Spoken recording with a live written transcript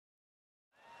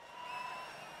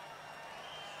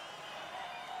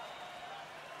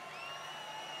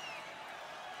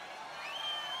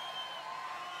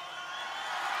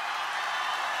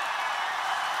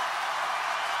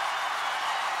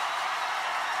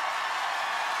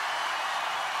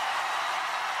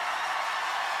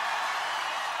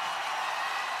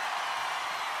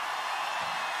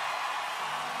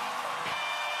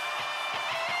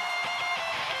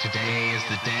Today is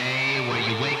the day where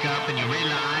you wake up and you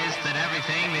realize that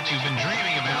everything that you've been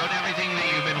dreaming about, everything that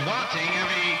you've been wanting,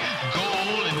 every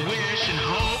goal and wish and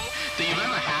hope that you've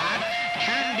ever had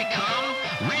can become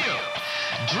real.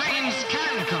 Dreams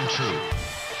can come true.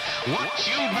 What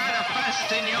you manifest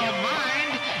in your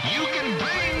mind, you can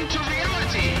bring to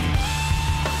reality.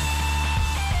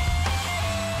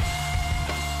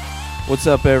 What's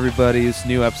up, everybody? This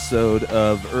new episode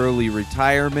of Early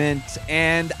Retirement,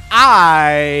 and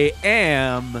I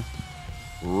am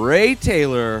Ray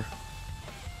Taylor,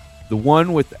 the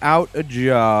one without a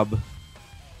job,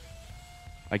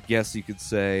 I guess you could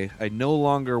say. I no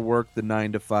longer work the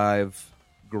 9-to-5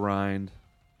 grind.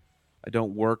 I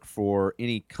don't work for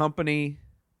any company.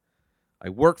 I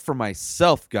work for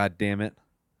myself, goddammit.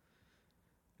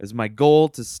 It's my goal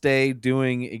to stay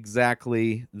doing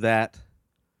exactly that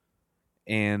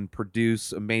and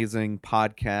produce amazing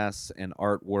podcasts and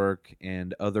artwork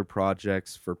and other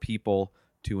projects for people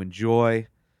to enjoy.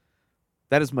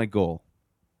 That is my goal.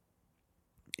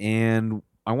 And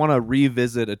I want to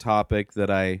revisit a topic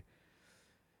that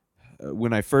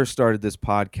when I first started this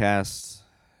podcast,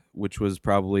 which was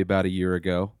probably about a year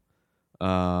ago,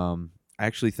 I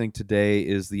actually think today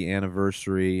is the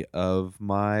anniversary of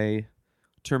my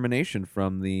termination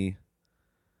from the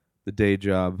day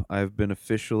job. I've been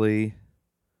officially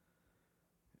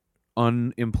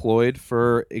unemployed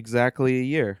for exactly a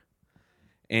year.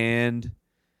 And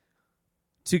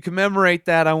to commemorate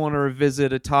that, I want to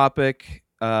revisit a topic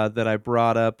that I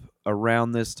brought up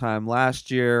around this time last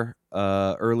year,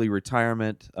 early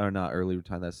retirement, or not early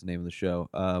retirement, that's the name of the show,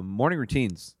 morning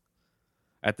routines.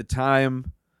 At the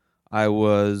time, I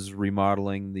was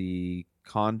remodeling the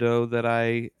condo that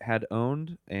I had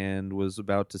owned and was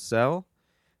about to sell,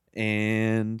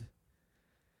 and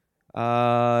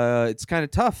it's kind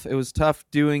of tough. It was tough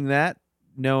doing that,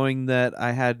 knowing that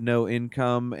I had no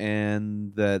income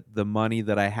and that the money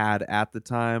that I had at the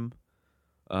time,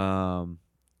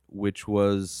 which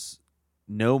was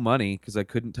no money because I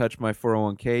couldn't touch my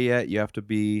 401k yet.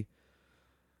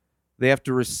 They have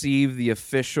to receive the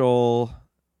official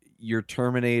 "you're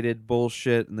terminated"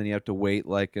 bullshit, and then you have to wait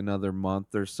like another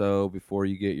month or so before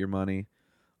you get your money.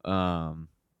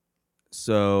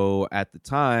 So at the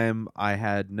time, I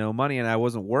had no money, and I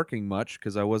wasn't working much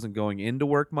because I wasn't going into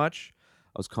work much.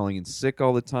 I was calling in sick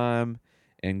all the time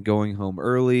and going home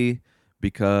early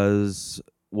because,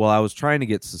 well, I was trying to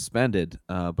get suspended,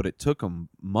 but it took them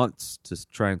months to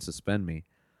try and suspend me,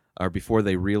 or before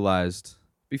the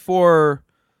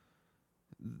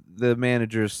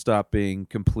managers stopped being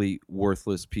complete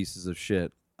worthless pieces of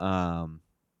shit.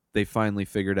 They finally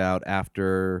figured out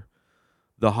after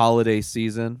the holiday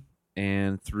season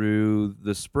and through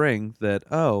the spring that,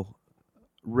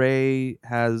 Ray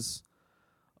has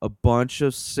a bunch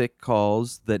of sick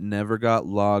calls that never got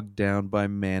logged down by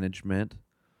management.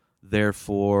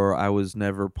 Therefore, I was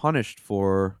never punished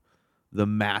for the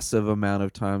massive amount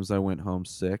of times I went home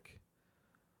sick.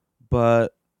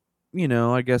 But,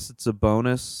 I guess it's a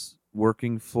bonus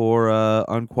working for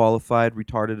unqualified,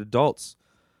 retarded adults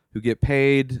who get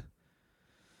paid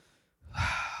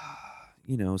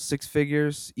six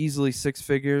figures, easily six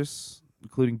figures,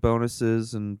 including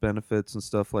bonuses and benefits and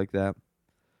stuff like that.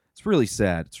 It's really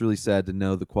sad. It's really sad to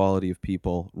know the quality of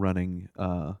people running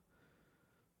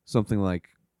something like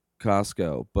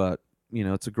Costco, but,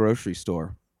 it's a grocery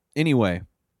store. Anyway,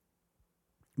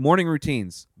 morning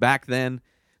routines. Back then,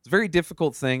 it's a very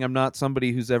difficult thing. I'm not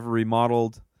somebody who's ever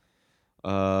remodeled,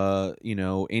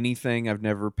 anything. I've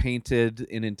never painted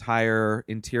an entire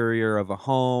interior of a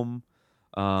home.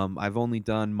 I've only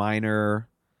done minor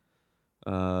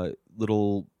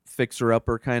little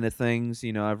fixer-upper kind of things.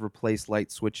 I've replaced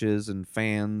light switches and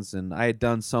fans, and I had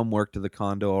done some work to the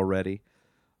condo already.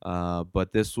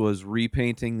 But this was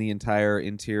repainting the entire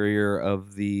interior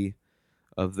of the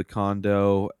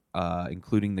condo,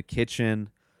 including the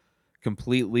kitchen,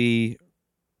 completely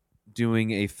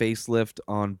doing a facelift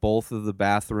on both of the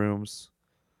bathrooms.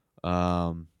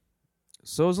 So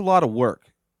it was a lot of work.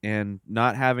 And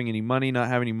not having any money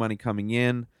coming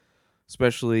in,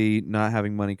 especially not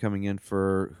having money coming in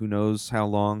for who knows how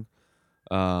long.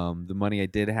 The money I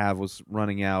did have was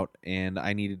running out, and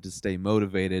I needed to stay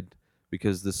motivated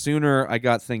because the sooner I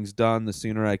got things done, the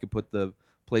sooner I could put the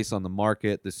place on the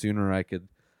market, the sooner I could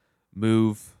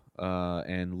move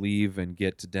and leave and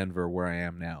get to Denver where I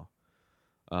am now.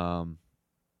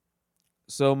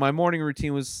 So my morning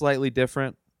routine was slightly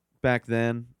different back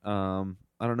then.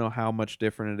 I don't know how much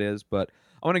different it is, but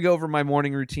I want to go over my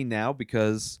morning routine now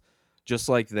because just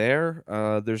like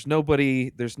there's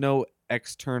no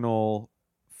external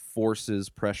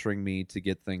forces pressuring me to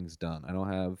get things done. I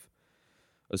don't have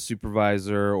a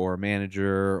supervisor or a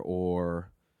manager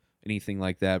or anything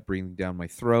like that breathing down my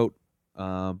throat.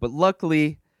 But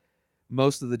luckily,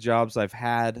 most of the jobs I've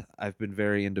had, I've been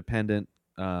very independent.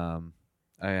 I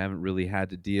haven't really had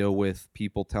to deal with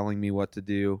people telling me what to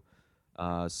do.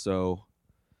 So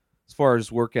as far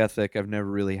as work ethic, I've never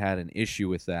really had an issue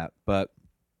with that. But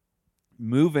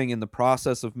moving, in the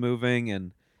process of moving,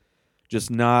 and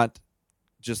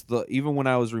even when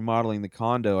I was remodeling the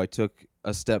condo, I took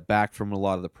a step back from a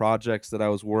lot of the projects that I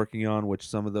was working on, which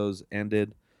some of those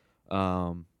ended.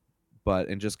 And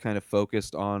just kind of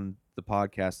focused on the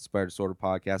podcast, Inspired Disorder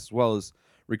podcast, as well as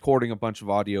recording a bunch of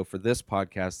audio for this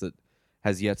podcast that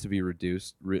has yet to be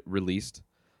released.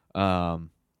 But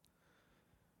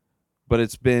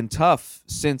it's been tough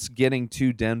since getting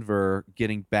to Denver,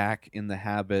 getting back in the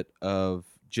habit of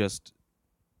just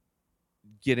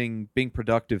being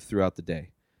productive throughout the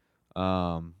day,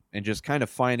 and just kind of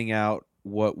finding out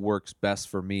what works best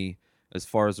for me as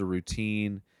far as a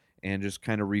routine, and just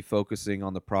kind of refocusing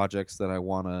on the projects that I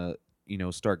want to,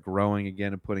 start growing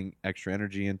again and putting extra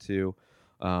energy into,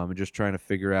 and just trying to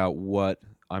figure out what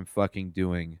I'm fucking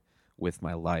doing with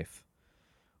my life.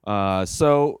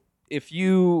 So if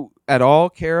you at all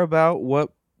care about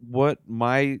what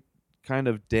my kind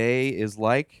of day is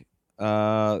like,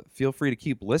 feel free to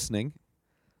keep listening.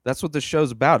 That's what this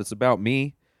show's about. It's about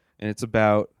me, and it's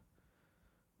about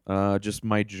just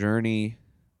my journey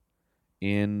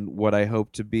in what I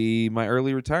hope to be my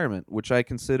early retirement, which I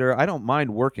don't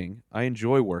mind working. I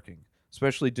enjoy working,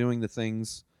 especially doing the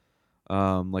things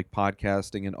like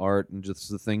podcasting and art and just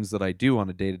the things that I do on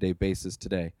a day-to-day basis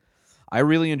today. I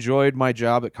really enjoyed my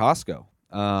job at Costco.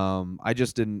 I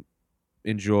just didn't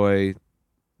enjoy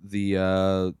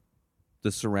the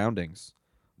surroundings.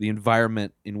 The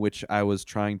environment in which I was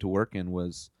trying to work in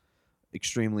was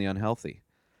extremely unhealthy.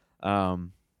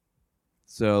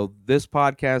 So this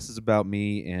podcast is about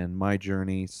me and my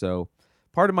journey. So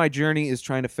part of my journey is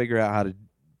trying to figure out how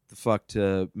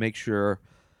to make sure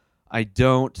I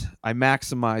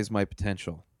maximize my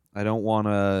potential. I don't want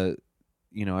to,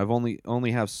 I've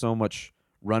only have so much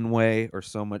runway or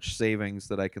so much savings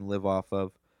that I can live off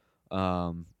of.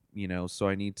 So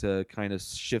I need to kind of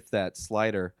shift that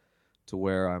slider to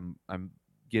where I'm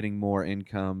getting more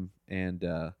income and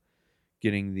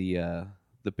getting the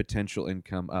potential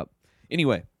income up.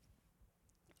 Anyway,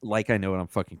 like I know what I'm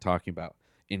fucking talking about.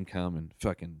 Income and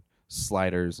fucking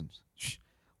sliders and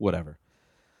whatever.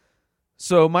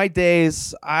 So my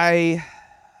days, at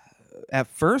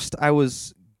first I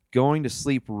was going to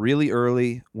sleep really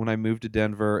early when I moved to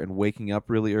Denver and waking up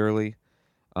really early.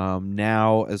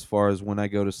 Now, as far as when I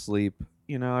go to sleep,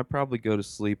 I probably go to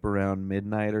sleep around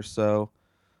midnight or so.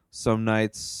 Some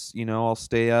nights, I'll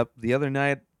stay up. The other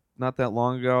night, not that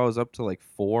long ago, I was up to like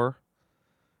 4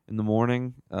 in the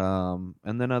morning. And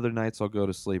then other nights I'll go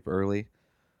to sleep early.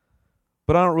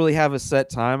 But I don't really have a set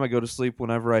time. I go to sleep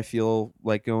whenever I feel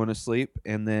like going to sleep.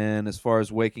 And then as far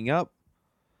as waking up,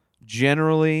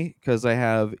 generally, because I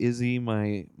have Izzy,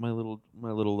 my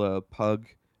little pug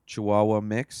Chihuahua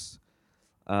mix,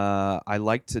 I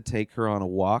like to take her on a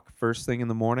walk first thing in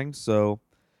the morning. So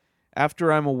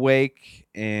after I'm awake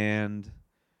and,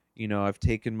 I've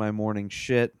taken my morning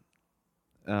shit,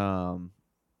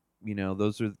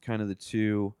 those are kind of the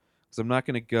two, because I'm not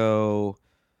going to go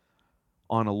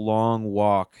on a long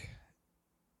walk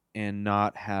and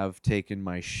not have taken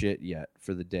my shit yet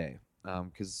for the day.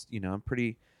 Because,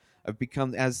 I've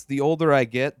become, as the older I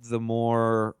get, the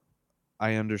more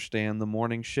I understand the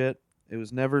morning shit. It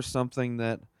was never something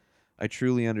that I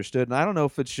truly understood. And I don't know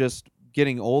if it's just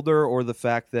getting older or the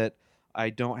fact that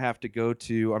I don't have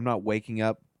to I'm not waking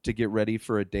up to get ready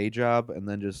for a day job and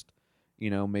then just,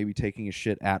 maybe taking a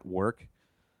shit at work.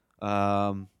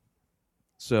 So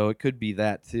it could be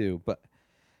that too. But,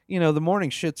 the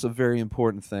morning shit's a very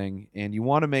important thing. And you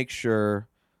want to make sure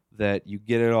that you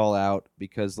get it all out,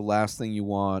 because the last thing you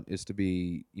want is to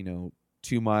be,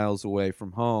 2 miles away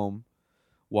from home,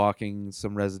 walking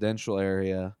some residential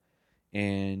area,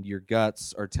 and your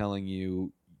guts are telling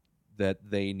you that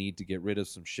they need to get rid of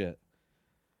some shit.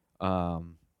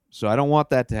 So I don't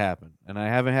want that to happen. And I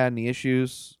haven't had any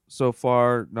issues so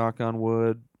far, knock on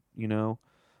wood,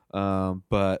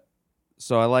 but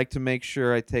so I like to make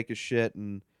sure I take a shit,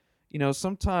 and,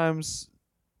 sometimes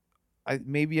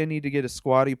maybe I need to get a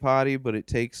squatty potty, but it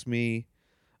takes me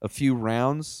a few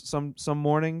rounds some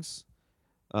mornings,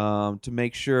 to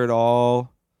make sure it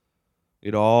all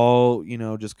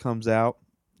just comes out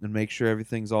and make sure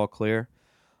everything's all clear.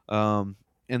 And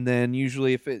then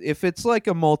usually if it's like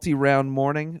a multi-round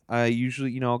morning, I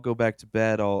usually, I'll go back to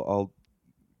bed. I'll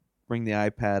bring the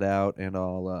iPad out and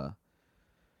I'll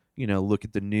look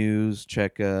at the news,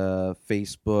 check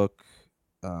Facebook,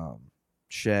 um,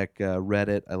 check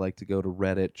Reddit. I like to go to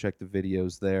Reddit, check the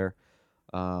videos there.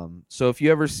 So if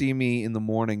you ever see me in the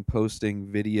morning posting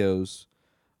videos,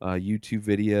 YouTube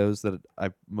videos, that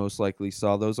I most likely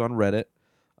saw those on Reddit,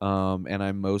 and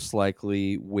I'm most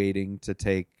likely waiting to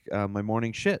take my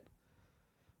morning shit.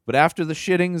 But after the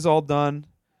shitting is all done,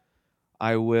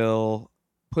 I will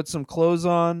put some clothes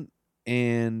on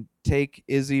and take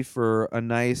Izzy for a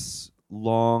nice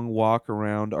long walk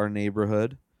around our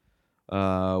neighborhood,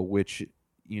 which,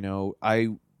 I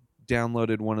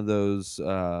downloaded one of those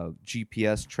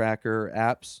GPS tracker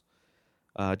apps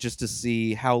just to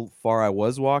see how far I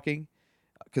was walking.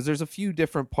 Because there's a few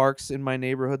different parks in my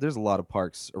neighborhood. There's a lot of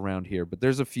parks around here, but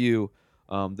there's a few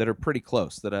that are pretty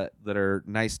close that are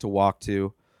nice to walk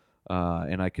to,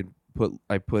 and I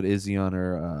put Izzy on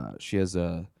her. She has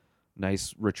a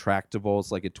nice retractable.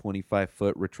 It's like a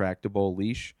 25-foot retractable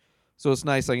leash, so it's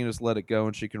nice. I can just let it go,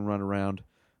 and she can run around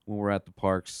when we're at the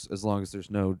parks, as long as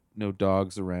there's no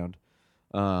dogs around.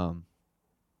 But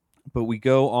we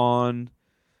go on.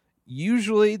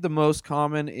 Usually, the most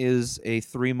common is a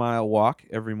 3-mile walk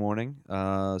every morning.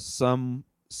 Some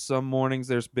mornings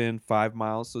there's been 5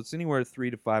 miles, so it's anywhere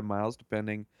 3 to 5 miles,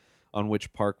 depending on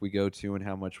which park we go to and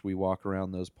how much we walk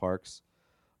around those parks.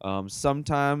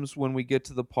 Sometimes when we get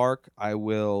to the park, I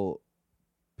will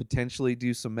potentially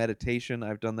do some meditation.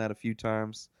 I've done that a few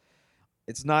times.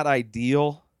 It's not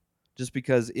ideal, just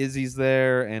because Izzy's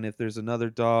there, and if there's another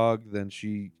dog, then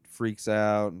she freaks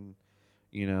out, and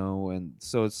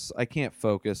so I can't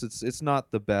focus. It's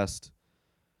not the best,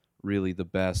 really the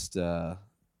best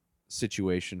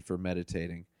situation for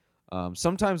meditating.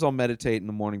 Sometimes I'll meditate in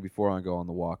the morning before I go on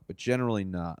the walk, but generally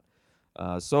not.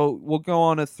 So we'll go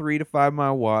on a 3 to 5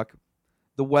 mile walk.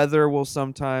 The weather will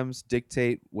sometimes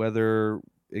dictate whether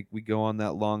we go on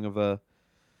that long of a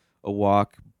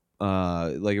walk.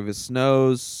 Like if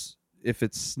if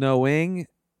it's snowing,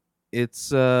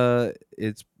 it's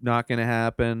not going to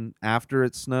happen after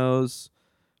it snows,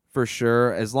 for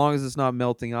sure, as long as it's not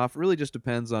melting off. It really just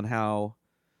depends on how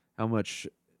much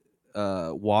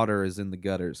water is in the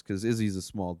gutters, because Izzy's a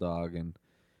small dog, and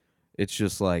it's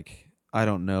just like, I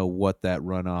don't know what that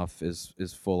runoff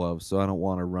is full of, so I don't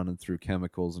want her running through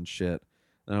chemicals and shit.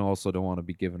 And I also don't want to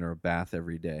be giving her a bath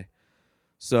every day.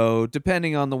 So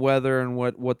depending on the weather and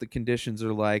what the conditions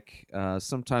are like,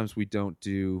 sometimes we don't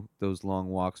do those long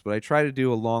walks. But I try to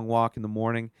do a long walk in the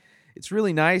morning. It's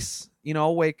really nice.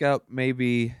 I'll wake up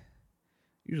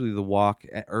usually the walk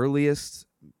at earliest,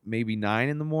 maybe 9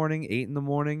 in the morning, 8 in the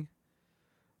morning.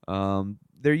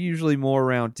 They're usually more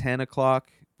around 10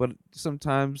 o'clock, but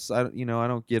sometimes I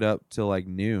don't get up till like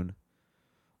noon.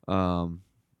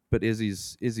 But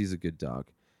Izzy's a good dog,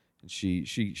 and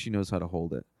she knows how to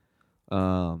hold it.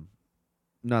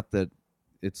 Not that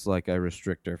it's like I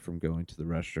restrict her from going to the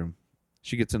restroom.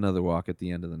 She gets another walk at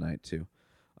the end of the night too.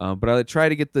 But I try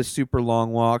to get the super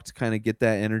long walk to kind of get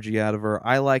that energy out of her.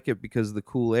 I like it because of the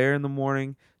cool air in the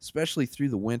morning, especially through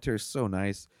the winter, is so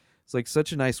nice. It's like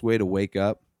such a nice way to wake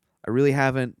up. I really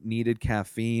haven't needed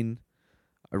caffeine.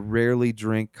 I rarely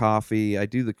drink coffee. I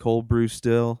do the cold brew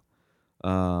still.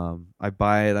 I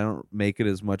buy it. I don't make it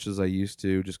as much as I used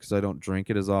to, just because I don't drink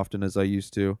it as often as I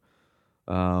used to.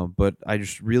 But I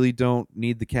just really don't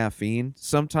need the caffeine.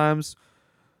 Sometimes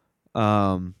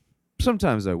I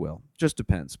will. Just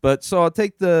depends. But so I'll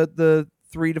take the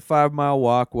 3 to 5 mile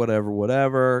walk,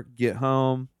 whatever. Get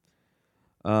home,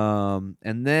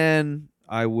 and then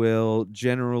I will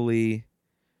generally,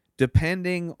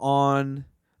 depending on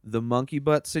the monkey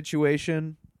butt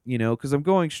situation, because I'm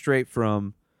going straight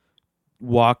from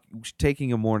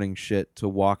taking a morning shit to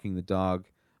walking the dog.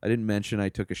 I didn't mention I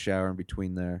took a shower in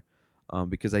between there,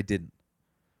 because I didn't.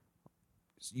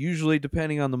 Usually,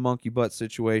 depending on the monkey butt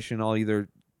situation, I'll either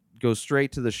go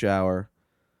straight to the shower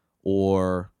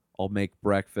or I'll make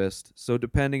breakfast. So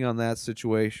depending on that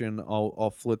situation,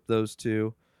 I'll flip those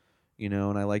two,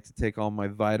 and I like to take all my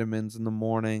vitamins in the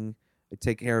morning. I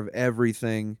take care of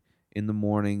everything in the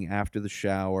morning after the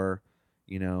shower.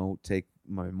 Take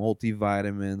my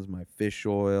multivitamins, my fish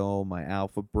oil, my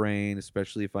Alpha Brain,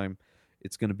 especially if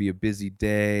it's going to be a busy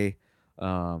day.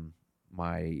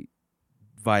 My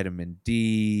vitamin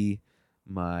D,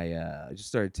 I just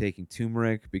started taking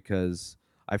turmeric because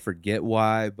I forget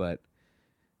why, but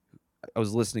I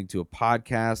was listening to a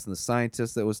podcast and the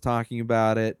scientist that was talking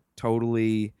about it,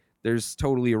 there's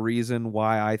totally a reason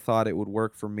why I thought it would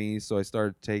work for me, so I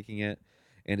started taking it,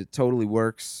 and it totally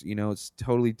works. It's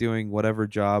totally doing whatever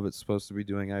job it's supposed to be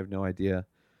doing. I have no idea.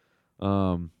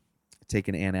 Take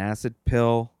an antacid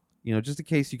pill, just in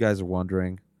case you guys are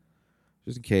wondering.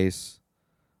 Just in case.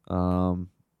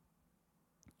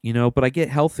 But I get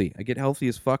healthy. I get healthy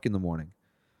as fuck in the morning.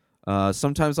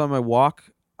 Sometimes on my walk,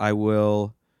 I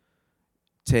will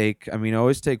I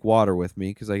always take water with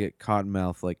me because I get cotton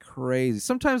mouth like crazy.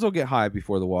 Sometimes I'll get high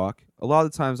before the walk. A lot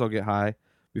of the times I'll get high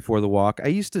before the walk. I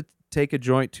used to take a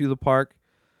joint to the park,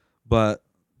 but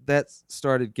that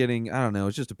started getting, I don't know,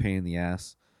 it's just a pain in the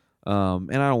ass.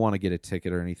 And I don't want to get a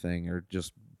ticket or anything or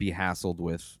just be hassled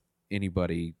with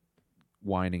anybody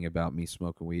whining about me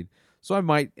smoking weed. So I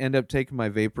might end up taking my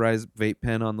vaporized vape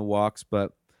pen on the walks,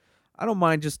 but I don't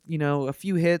mind just, a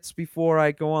few hits before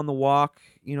I go on the walk.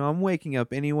 I'm waking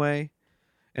up anyway,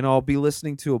 and I'll be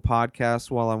listening to a podcast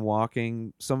while I'm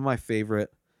walking. Some of my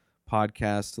favorite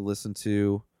podcasts to listen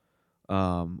to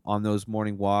on those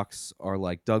morning walks are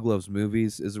like Doug Loves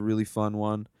Movies is a really fun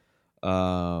one.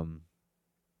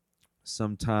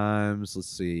 Sometimes, let's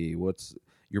see, what's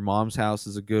Your Mom's House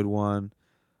is a good one.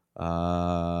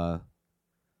 Let's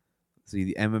see,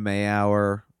 the MMA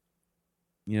Hour.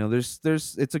 There's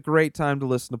it's a great time to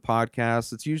listen to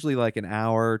podcasts. It's usually like an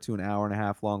hour to an hour and a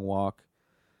half long walk.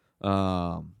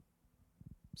 So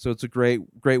it's a great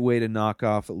way to knock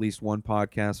off at least one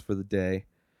podcast for the day.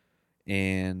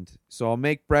 And so I'll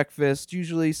make breakfast,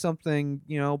 usually something,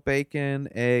 bacon,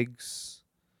 eggs,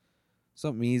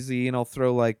 something easy, and I'll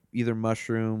throw like either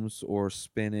mushrooms or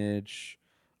spinach,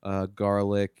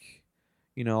 garlic.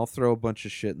 I'll throw a bunch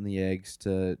of shit in the eggs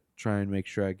to try and make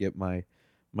sure I get my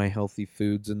healthy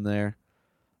foods in there.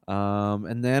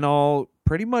 And then I'll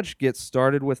pretty much get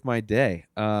started with my day.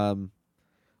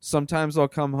 Sometimes I'll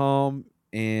come home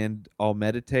and I'll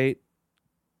meditate.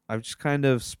 I've just kind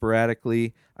of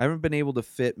sporadically, I haven't been able to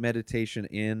fit meditation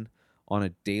in on a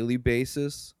daily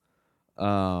basis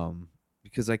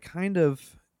because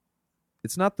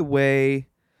it's not the way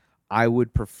I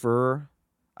would prefer.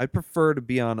 I'd prefer to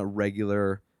be on a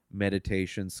regular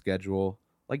meditation schedule,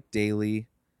 like daily,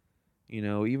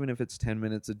 even if it's 10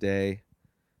 minutes a day.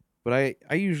 But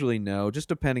I usually know, just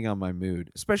depending on my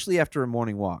mood, especially after a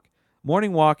morning walk.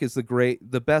 Morning walk is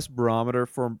the best barometer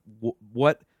for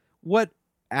what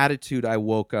attitude I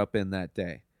woke up in that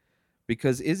day.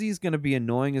 Because Izzy's going to be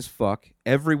annoying as fuck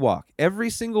every walk.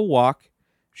 Every single walk,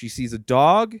 she sees a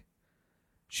dog,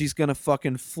 she's going to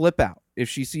fucking flip out. If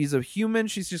she sees a human,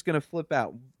 she's just going to flip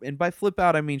out. And by flip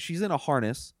out, I mean she's in a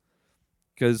harness.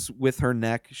 Because with her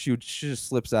neck, she just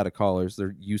slips out of collars.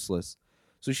 They're useless.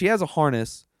 So she has a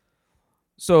harness.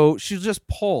 So she'll just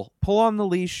pull on the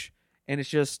leash. And it's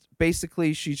just,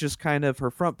 basically, she's just kind of, her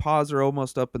front paws are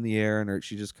almost up in the air. And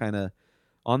she's just kind of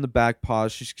on the back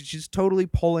paws. She's totally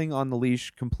pulling on the leash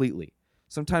completely.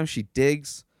 Sometimes she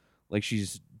digs, like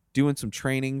she's doing some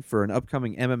training for an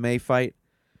upcoming MMA fight.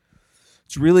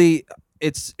 It's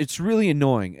really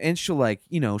annoying. And she'll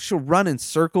she'll run in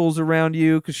circles around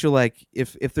you because she'll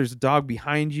if there's a dog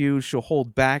behind you, she'll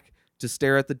hold back to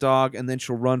stare at the dog, and then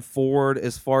she'll run forward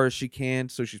as far as she can.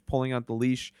 So she's pulling out the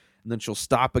leash, and then she'll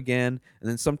stop again. And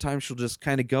then sometimes she'll just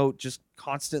kind of go just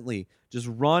constantly, just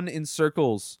run in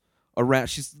circles around.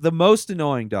 She's the most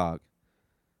annoying dog.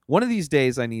 One of these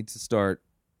days I need to start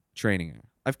training her.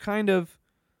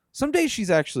 Some days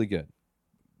she's actually good.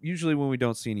 Usually when we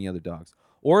don't see any other dogs.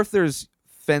 Or if there's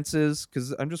fences,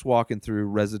 because I'm just walking through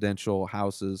residential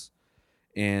houses.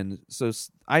 And so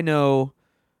I know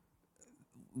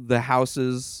the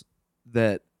houses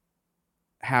that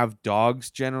have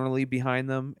dogs generally behind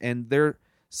them. And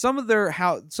some of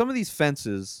these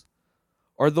fences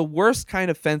are the worst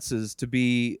kind of fences to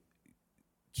be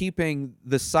keeping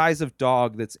the size of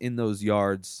dog that's in those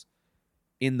yards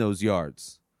in those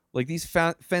yards. Like these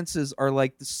fences are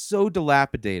like so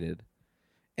dilapidated.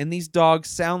 And these dogs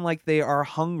sound like they are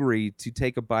hungry to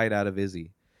take a bite out of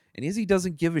Izzy. And Izzy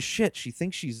doesn't give a shit. She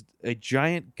thinks she's a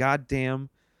giant, goddamn,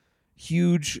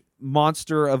 huge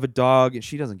monster of a dog, and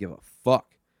she doesn't give a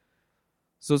fuck.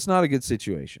 So it's not a good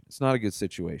situation. So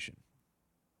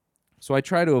I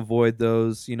try to avoid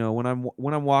those. When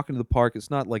I'm walking to the park, it's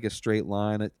not like a straight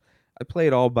line. I play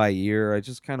it all by ear. I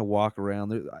just kind of walk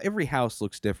around. Every house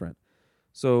looks different.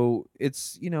 So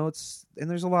it's and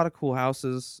there's a lot of cool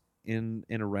houses in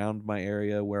and around my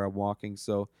area where I'm walking.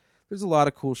 So there's a lot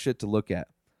of cool shit to look at.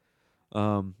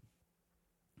 But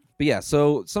yeah,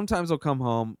 so sometimes I'll come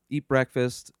home, eat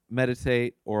breakfast,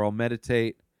 meditate, or I'll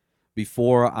meditate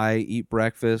before I eat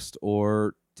breakfast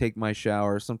or take my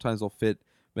shower. Sometimes I'll fit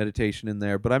meditation in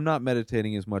there, but I'm not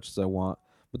meditating as much as I want.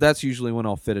 But that's usually when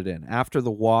I'll fit it in. After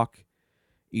the walk,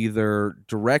 either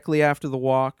directly after the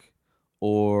walk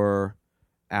or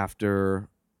after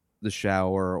the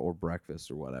shower or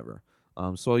breakfast or whatever.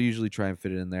 So I'll usually try and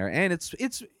fit it in there. And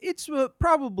it's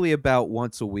probably about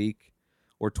once a week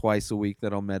or twice a week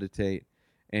that I'll meditate.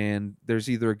 and there's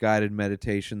either a guided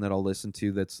meditation that I'll listen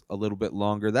to that's a little bit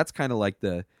longer. That's kind of like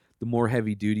the more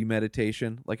heavy duty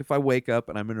meditation. Like if I wake up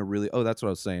and I'm in a really that's what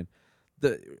I was saying.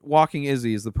 The walking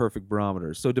Izzy is the perfect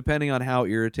barometer. So depending on how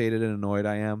irritated and annoyed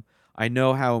I am, I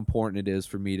know how important it is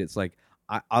for me to, it's like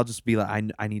I'll just be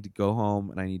like I need to go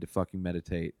home and I need to fucking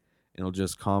meditate. It'll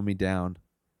just calm me down.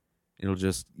 It'll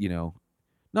just,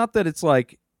 not that it's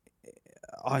like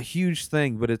a huge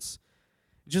thing, but it's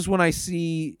just when I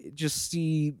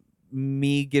see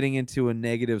me getting into a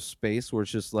negative space where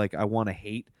it's just like I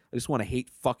just want to hate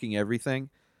fucking everything,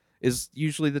 is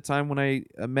usually the time when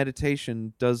a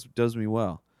meditation does me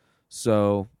well.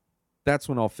 So that's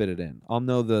when I'll fit it in. I'll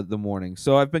know the morning.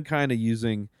 So I've been kind of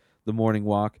using the morning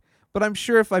walk, but I'm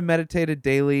sure if I meditated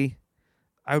daily,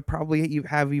 I would probably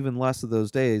have even less of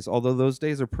those days, although those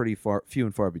days are pretty few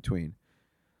and far between.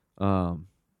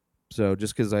 So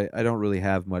just because I don't really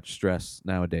have much stress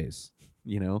nowadays,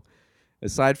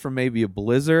 aside from maybe a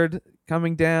blizzard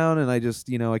coming down and I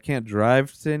just, I can't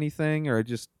drive to anything, or I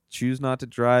just choose not to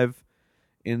drive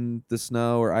in the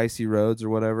snow or icy roads or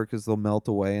whatever because they'll melt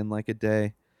away in like a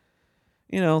day.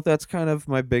 That's kind of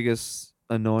my biggest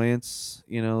annoyance.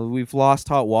 We've lost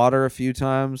hot water a few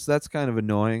times. That's kind of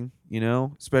annoying,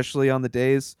 especially on the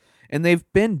days. And they've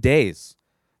been days.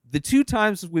 The 2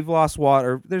 times we've lost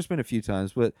water, there's been a few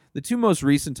times, but the 2 most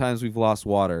recent times we've lost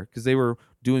water because they were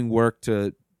doing work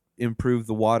to improve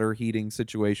the water heating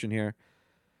situation here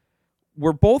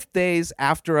were both days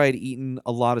after I'd eaten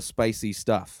a lot of spicy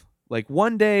stuff. Like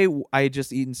one day I had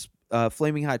just eaten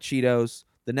Flaming Hot Cheetos.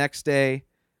 The next day,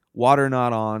 water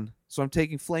not on. So I'm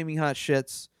taking Flaming Hot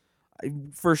shits. I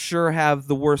for sure have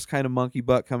the worst kind of monkey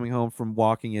butt coming home from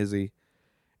walking Izzy.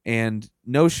 And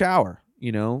no shower,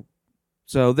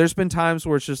 So there's been times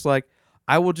where it's just like,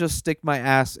 I will just stick my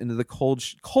ass into the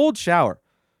cold shower.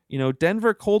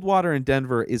 Denver, cold water in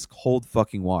Denver is cold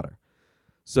fucking water.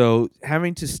 So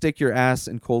having to stick your ass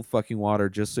in cold fucking water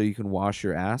just so you can wash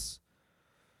your ass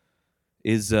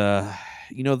is,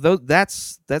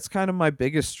 that's kind of my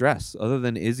biggest stress, other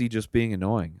than Izzy just being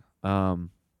annoying. So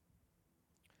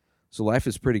life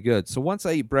is pretty good. So once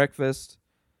I eat breakfast,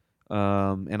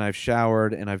 and I've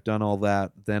showered and I've done all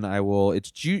that, then I will.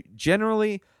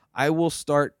 Generally I will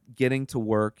start getting to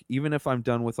work, even if I'm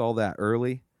done with all that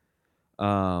early.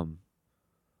 I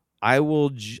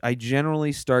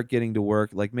generally start getting to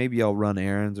work, like maybe I'll run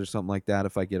errands or something like that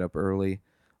if I get up early.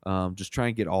 Just try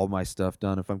and get all my stuff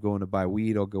done. If I'm going to buy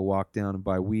weed, I'll go walk down and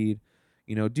buy weed.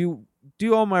 Do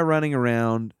all my running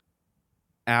around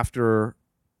after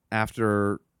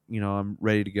I'm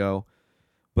ready to go.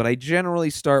 But I generally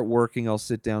start working. I'll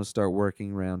sit down and start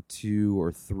working around 2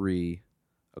 or 3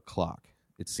 o'clock,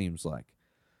 it seems like.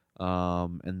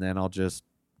 And then I'll just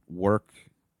work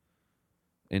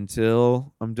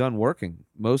until I'm done working.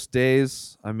 Most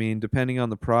days, depending on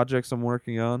the projects I'm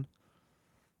working on,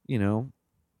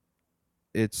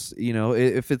 it's,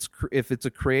 if it's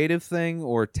a creative thing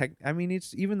or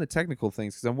it's even the technical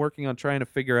things, because I'm working on trying to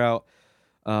figure out,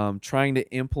 trying to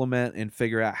implement and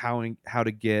figure out how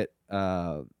to get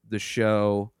the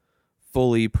show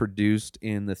fully produced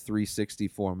in the 360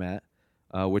 format,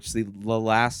 which the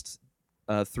last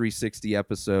 360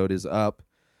 episode is up,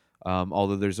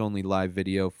 although there's only live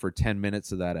video for 10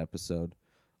 minutes of that episode.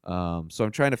 So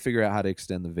I'm trying to figure out how to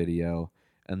extend the video,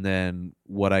 and then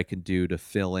what I can do to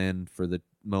fill in for the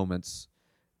moments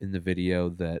in the video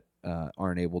that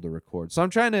aren't able to record. So I'm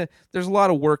trying to, there's a lot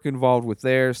of work involved with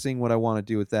seeing what I want to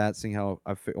do with that, seeing how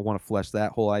I want to flesh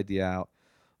that whole idea out.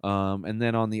 And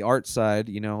then on the art side,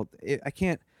 I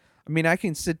can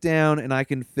sit down and I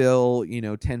can fill,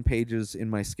 10 pages in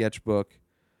my sketchbook,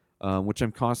 which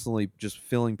I'm constantly just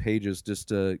filling pages just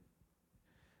to,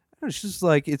 it's just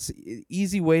like, it's an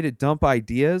easy way to dump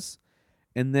ideas.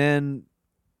 And then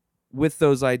with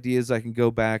those ideas, I can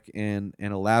go back and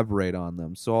elaborate on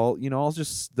them. So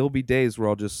there'll be days where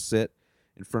I'll just sit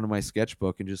in front of my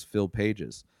sketchbook and just fill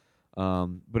pages. But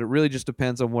it really just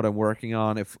depends on what I'm working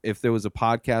on. If there was a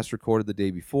podcast recorded the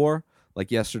day before,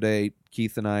 like yesterday,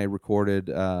 Keith and I recorded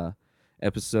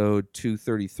episode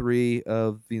 233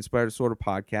 of the Inspired Disorder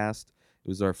podcast. It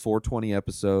was our 420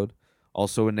 episode.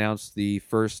 Also announced the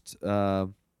first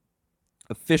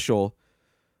official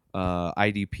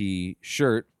IDP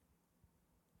shirt,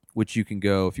 which you can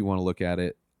go, if you want to look at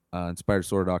it,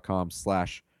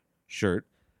 inspireddisorder.com/shirt.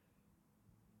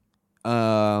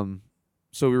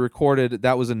 So we recorded,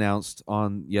 that was announced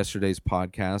on yesterday's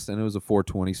podcast, and it was a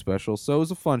 420 special. So it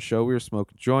was a fun show. We were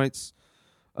smoking joints,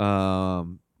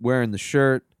 wearing the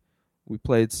shirt. We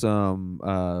played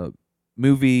some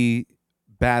movie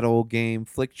battle game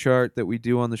flick chart that we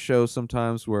do on the show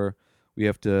sometimes, where We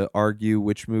have to argue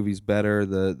which movie's better.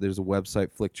 There's a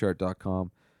website, flickchart.com,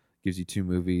 gives you 2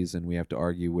 movies, and we have to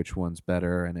argue which one's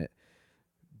better. And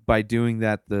by doing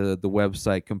that, the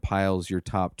website compiles your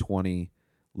top 20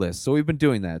 list. So we've been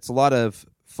doing that. It's a lot of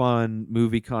fun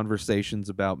movie conversations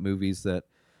about movies that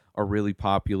are really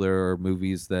popular or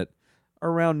movies that are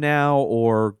around now,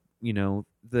 or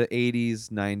the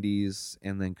 80s, 90s,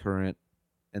 and then current,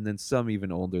 and then some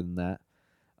even older than that.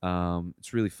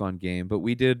 It's a really fun game. But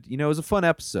we did, it was a fun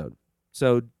episode.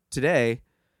 So today,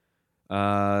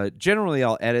 generally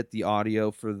I'll edit the audio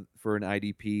for an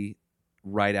IDP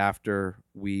right after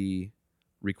we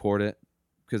record it,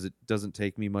 because it doesn't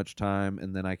take me much time,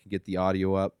 and then I can get the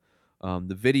audio up.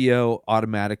 The video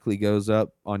automatically goes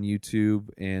up on YouTube,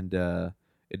 and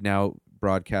it now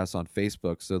broadcasts on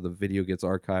Facebook, so the video gets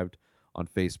archived on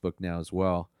Facebook now as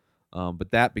well.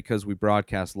 But that, because we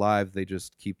broadcast live, they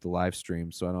just keep the live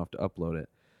stream, so I don't have to upload it.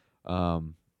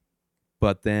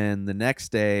 But then the next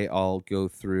day, I'll go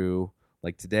through,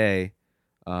 like today,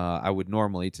 I would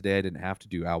normally, today I didn't have to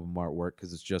do album artwork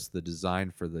because it's just the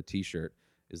design for the t-shirt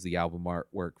is the album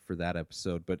artwork for that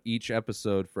episode. But each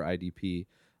episode for IDP,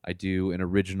 I do an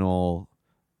original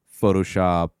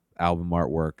Photoshop album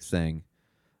artwork thing.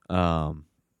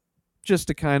 Just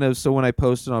to kind of, so when I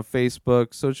post it on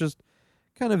Facebook, so it's just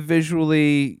kind of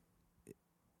visually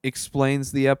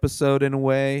explains the episode in a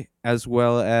way, as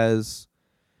well as,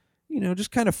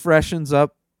 just kind of freshens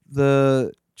up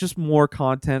just more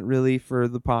content really for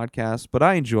the podcast. But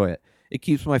I enjoy it. It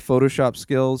keeps my Photoshop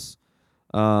skills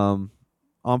on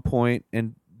point,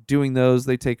 and doing those,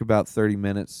 they take about 30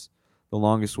 minutes. The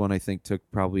longest one I think took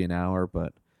probably an hour,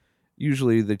 but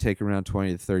usually they take around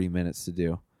 20 to 30 minutes to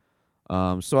do.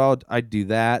 So I'd do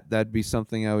that. That'd be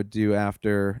something I would do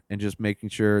after, and just making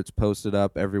sure it's posted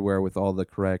up everywhere with all the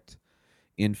correct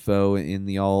info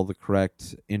in all the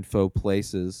correct info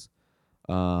places.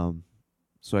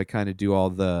 So I kind of do all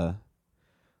the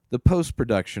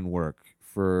post-production work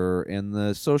and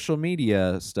the social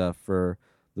media stuff for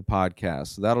the podcast.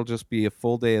 So that'll just be a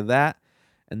full day of that.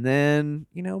 And then,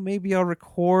 maybe I'll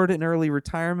record an early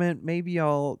retirement. Maybe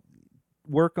I'll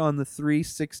work on the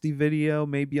 360 video.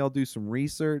 Maybe I'll do some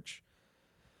research.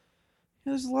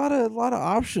 There's a lot of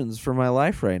options for my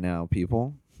life right now,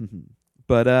 people.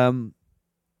 But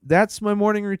that's my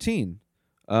morning routine.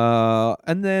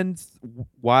 And then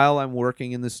while I'm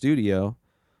working in the studio,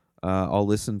 I'll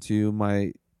listen to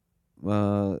my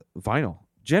vinyl.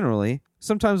 Generally,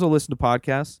 sometimes I'll listen to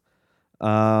podcasts.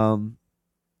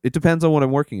 It depends on what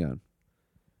I'm working on.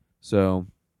 So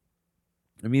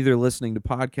I'm either listening to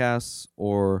podcasts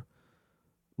or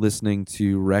listening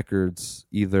to records,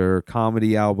 either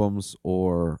comedy albums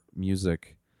or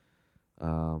music,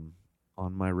 on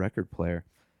my record player.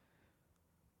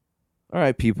 All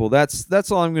right, people,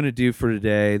 that's all I'm going to do for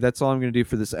today. That's all I'm going to do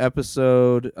for this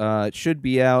episode. It should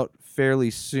be out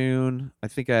fairly soon. I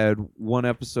think I had one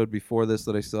episode before this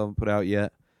that I still haven't put out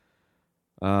yet.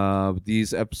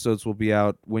 These episodes will be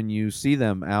out when you see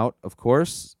them out, of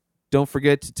course. Don't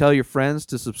forget to tell your friends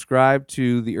to subscribe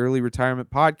to the Early Retirement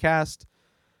Podcast.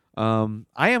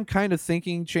 I am kind of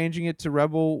thinking changing it to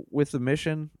Rebel with a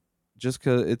Mission, just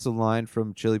because it's a line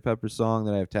from Chili Pepper's song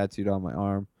that I have tattooed on my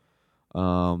arm.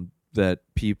 That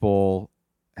people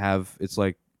have, it's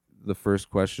like the first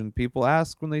question people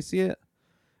ask when they see it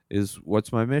is,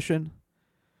 what's my mission?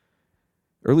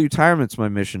 Early retirement's my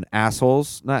mission.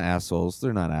 Assholes. Not assholes.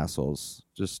 They're not assholes.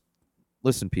 Just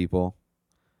listen, people.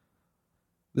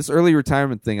 This early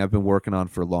retirement thing I've been working on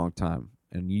for a long time.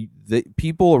 And the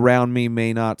people around me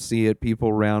may not see it. People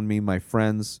around me, my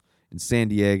friends in San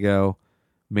Diego,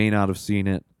 may not have seen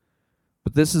it.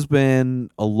 But this has been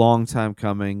a long time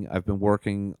coming.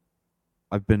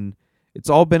 It's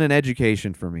all been an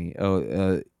education for me.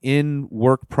 In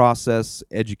work process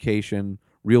education,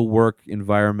 real work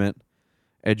environment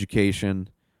education.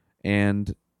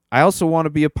 And I also want to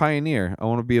be a pioneer. I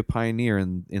want to be a pioneer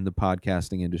in the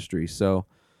podcasting industry. So,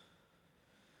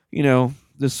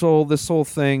 this whole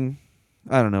thing,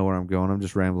 I don't know where I'm going. I'm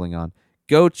just rambling on.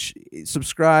 Go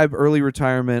subscribe Early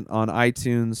Retirement on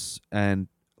iTunes and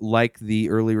like the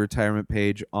Early Retirement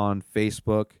page on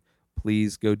Facebook.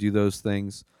 Please go do those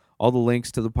things. All the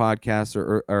links to the podcast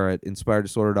are at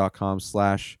inspireddisorder.com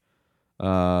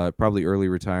 / probably Early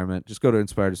Retirement. Just go to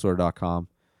inspireddisorder.com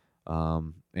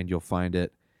and you'll find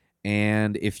it.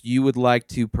 And if you would like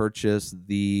to purchase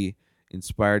the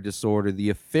Inspired Disorder, the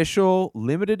official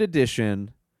limited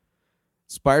edition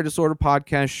Inspired Disorder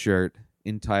podcast shirt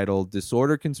entitled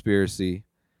Disorder Conspiracy,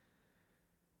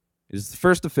 it is the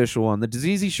first official one. The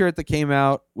Diseasy shirt that came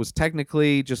out was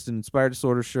technically just an Inspired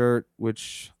Disorder shirt,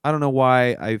 which I don't know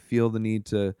why I feel the need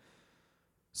to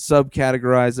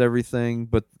subcategorize everything.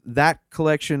 But that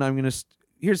collection,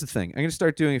 here's the thing. I'm going to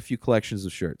start doing a few collections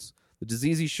of shirts. The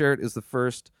Diseasy shirt is the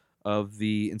first of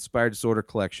the Inspired Disorder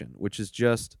collection, which is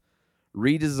just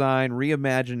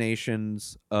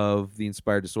reimaginations of the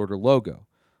Inspired Disorder logo.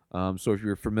 So if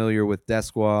you're familiar with Death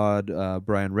Squad,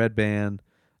 Brian Redband,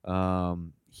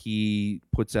 he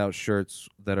puts out shirts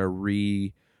that are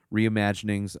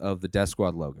reimaginings of the Death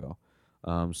Squad logo.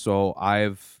 So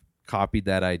I've copied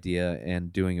that idea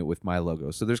and doing it with my logo.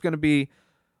 So there's going to be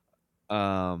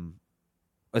a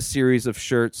series of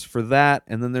shirts for that,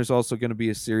 and then there's also going to be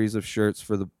a series of shirts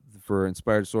for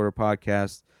Inspired Disorder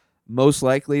podcast. Most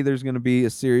likely there's going to be a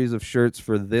series of shirts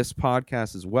for this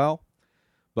podcast as well.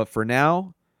 But for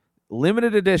now,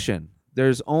 limited edition.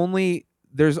 There's only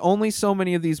so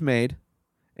many of these made,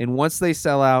 and once they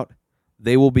sell out,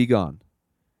 they will be gone.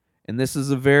 And this is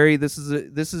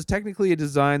technically a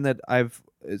design that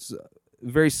it's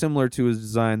very similar to a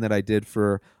design that I did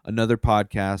for another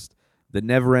podcast that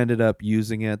never ended up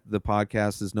using it. The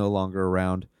podcast is no longer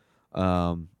around,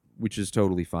 which is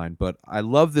totally fine. But I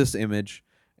love this image,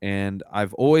 and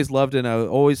I've always loved it. And I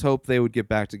always hoped they would get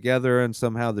back together, and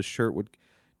somehow the shirt would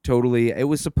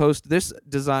this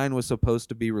design was supposed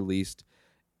to be released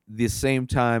the same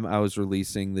time I was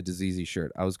releasing the Diseasy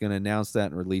shirt. I was going to announce that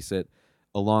and release it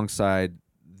alongside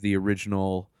the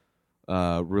original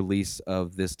release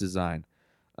of this design.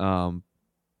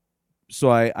 So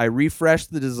I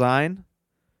refreshed the design.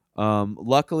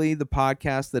 Luckily, the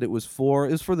podcast that it was for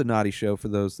the Naughty Show, for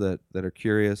those that are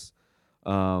curious.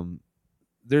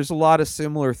 There's a lot of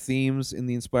similar themes in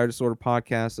the Inspired Disorder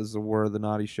podcast as there were the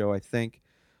Naughty Show, I think,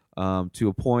 to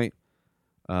a point.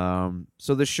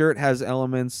 So the shirt has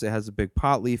elements. It has a big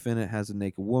pot leaf in it, has a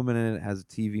naked woman in it, it has a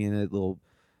TV in it, little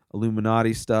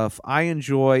Illuminati stuff. I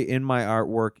enjoy in my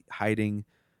artwork hiding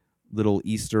little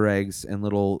Easter eggs and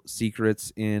little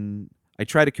secrets I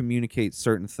try to communicate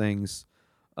certain things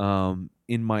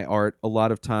in my art a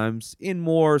lot of times in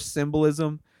more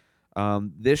symbolism.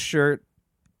 This shirt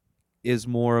is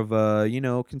more of a,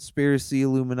 conspiracy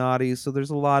Illuminati, so there's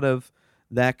a lot of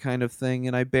that kind of thing,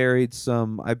 and I buried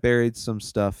some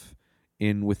stuff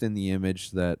within the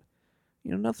image that,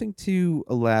 nothing too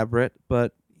elaborate,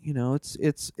 but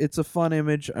it's a fun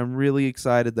image. I'm really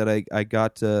excited that I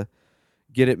got to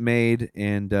get it made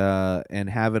and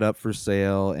have it up for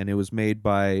sale. And it was made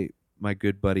by my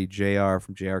good buddy JR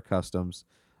from JR Customs.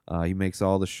 He makes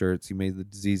all the shirts. He made the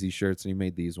Diseasy shirts, and he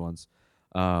made these ones.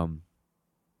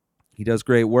 He does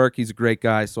great work. He's a great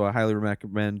guy, so I highly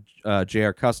recommend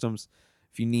JR Customs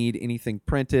if you need anything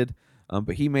printed.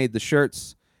 But he made the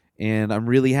shirts, and I'm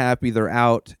really happy they're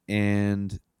out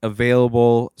and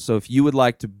available. So if you would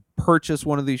like to purchase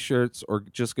one of these shirts or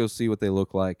just go see what they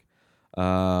look like,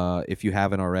 if you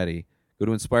haven't already, go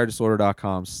to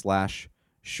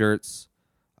inspireddisorder.com/shirts,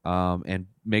 and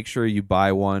make sure you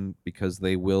buy one because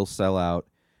they will sell out.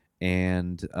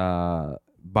 And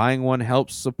buying one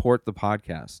helps support the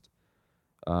podcast,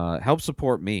 helps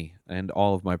support me and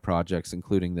all of my projects,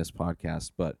 including this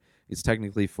podcast. But it's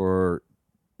technically for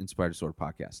Inspired Disorder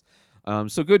podcast.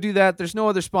 So go do that. There's no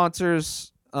other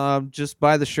sponsors. Just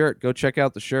buy the shirt. Go check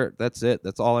out the shirt. That's it.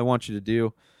 That's all I want you to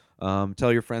do.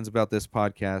 Tell your friends about this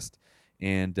podcast.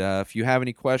 And if you have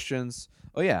any questions,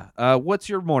 what's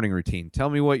your morning routine? Tell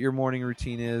me what your morning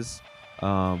routine is.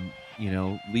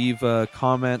 Leave a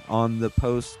comment on the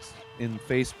post in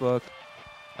Facebook.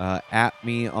 At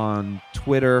me on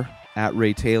Twitter at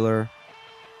Ray Taylor,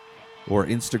 or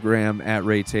Instagram at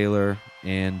Ray Taylor,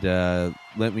 and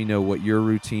let me know what your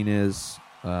routine is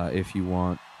if you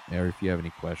want, or if you have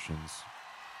any questions.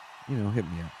 Hit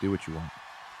me up. Do what you want.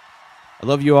 I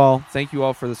love you all. Thank you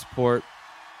all for the support,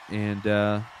 and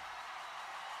have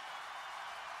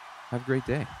a great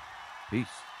day. Peace.